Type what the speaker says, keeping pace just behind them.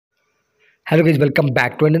Hello guys, welcome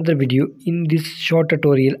back to another video. In this short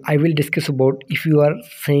tutorial I will discuss about if you are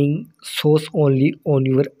saying source only on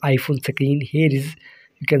your iPhone screen. Here is,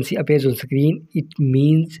 you can see appears on screen. It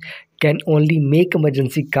means can only make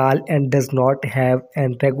emergency call and does not have a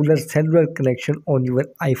regular cellular connection on your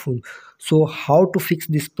iPhone. So how to fix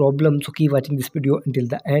this problem? So keep watching this video until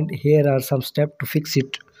the end. Here are some steps to fix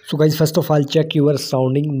it. So guys, first of all, check your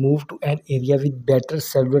surrounding, move to an area with better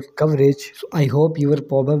cellular coverage. So I hope your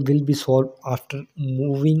problem will be solved after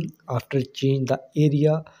moving, after change the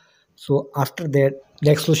area. So after that,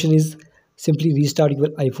 next solution is simply restart your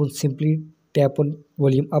iPhone. Simply tap on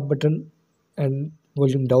volume up button and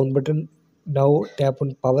volume down button. Now tap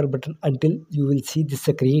on power button until you will see the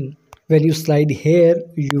screen. When you slide here,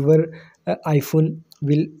 your iPhone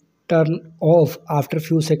will turn off. After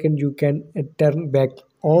few seconds you can turn back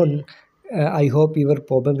on. I hope your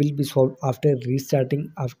problem will be solved after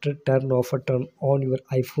restarting, after turn off or turn on your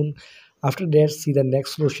iPhone. After that, see the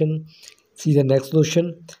next solution.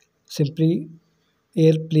 Simply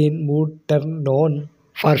airplane mode turn on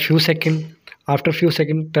for few seconds. After few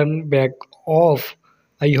seconds turn back off.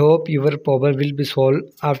 I hope your problem will be solved.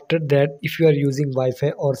 After that, if you are using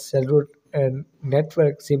Wi-Fi or cellular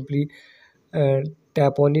network, simply uh,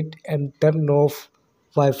 tap on it and turn off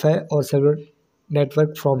Wi-Fi or cellular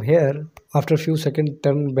network from here. After few seconds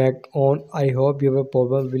turn back on. I hope your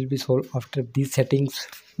problem will be solved after these settings.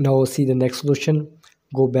 Now see the next solution.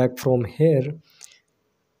 Go back from here.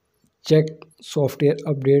 Check software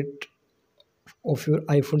update of your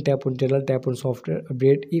iPhone. Tap on general, tap on software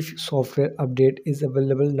update. If software update is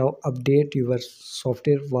available, now update your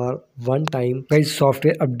software for one time. Guys,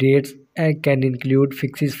 software updates can include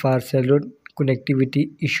fixes for cellular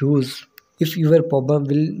connectivity issues. If your problem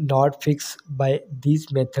will not fix by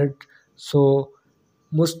this method, so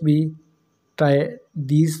must be try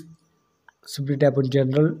these. Simply tap on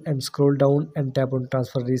general and scroll down and tap on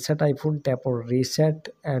transfer reset iPhone. Tap on reset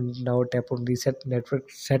and now tap on reset network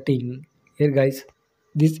setting. Here guys,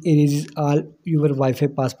 this erases all your Wi-Fi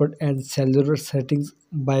password and cellular settings.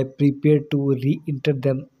 By prepare to re-enter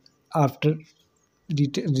them after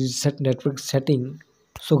reset network setting.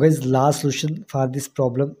 So guys, last solution for this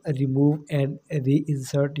problem, remove and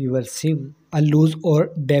reinsert your SIM. A loose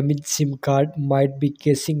or damaged SIM card might be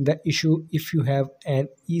causing the issue. If you have an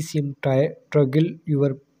eSIM, toggle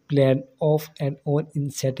your plan off and on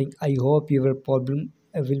in setting. I hope your problem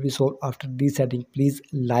will be solved after this setting. Please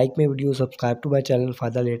like my video, subscribe to my channel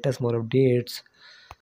for the latest more updates.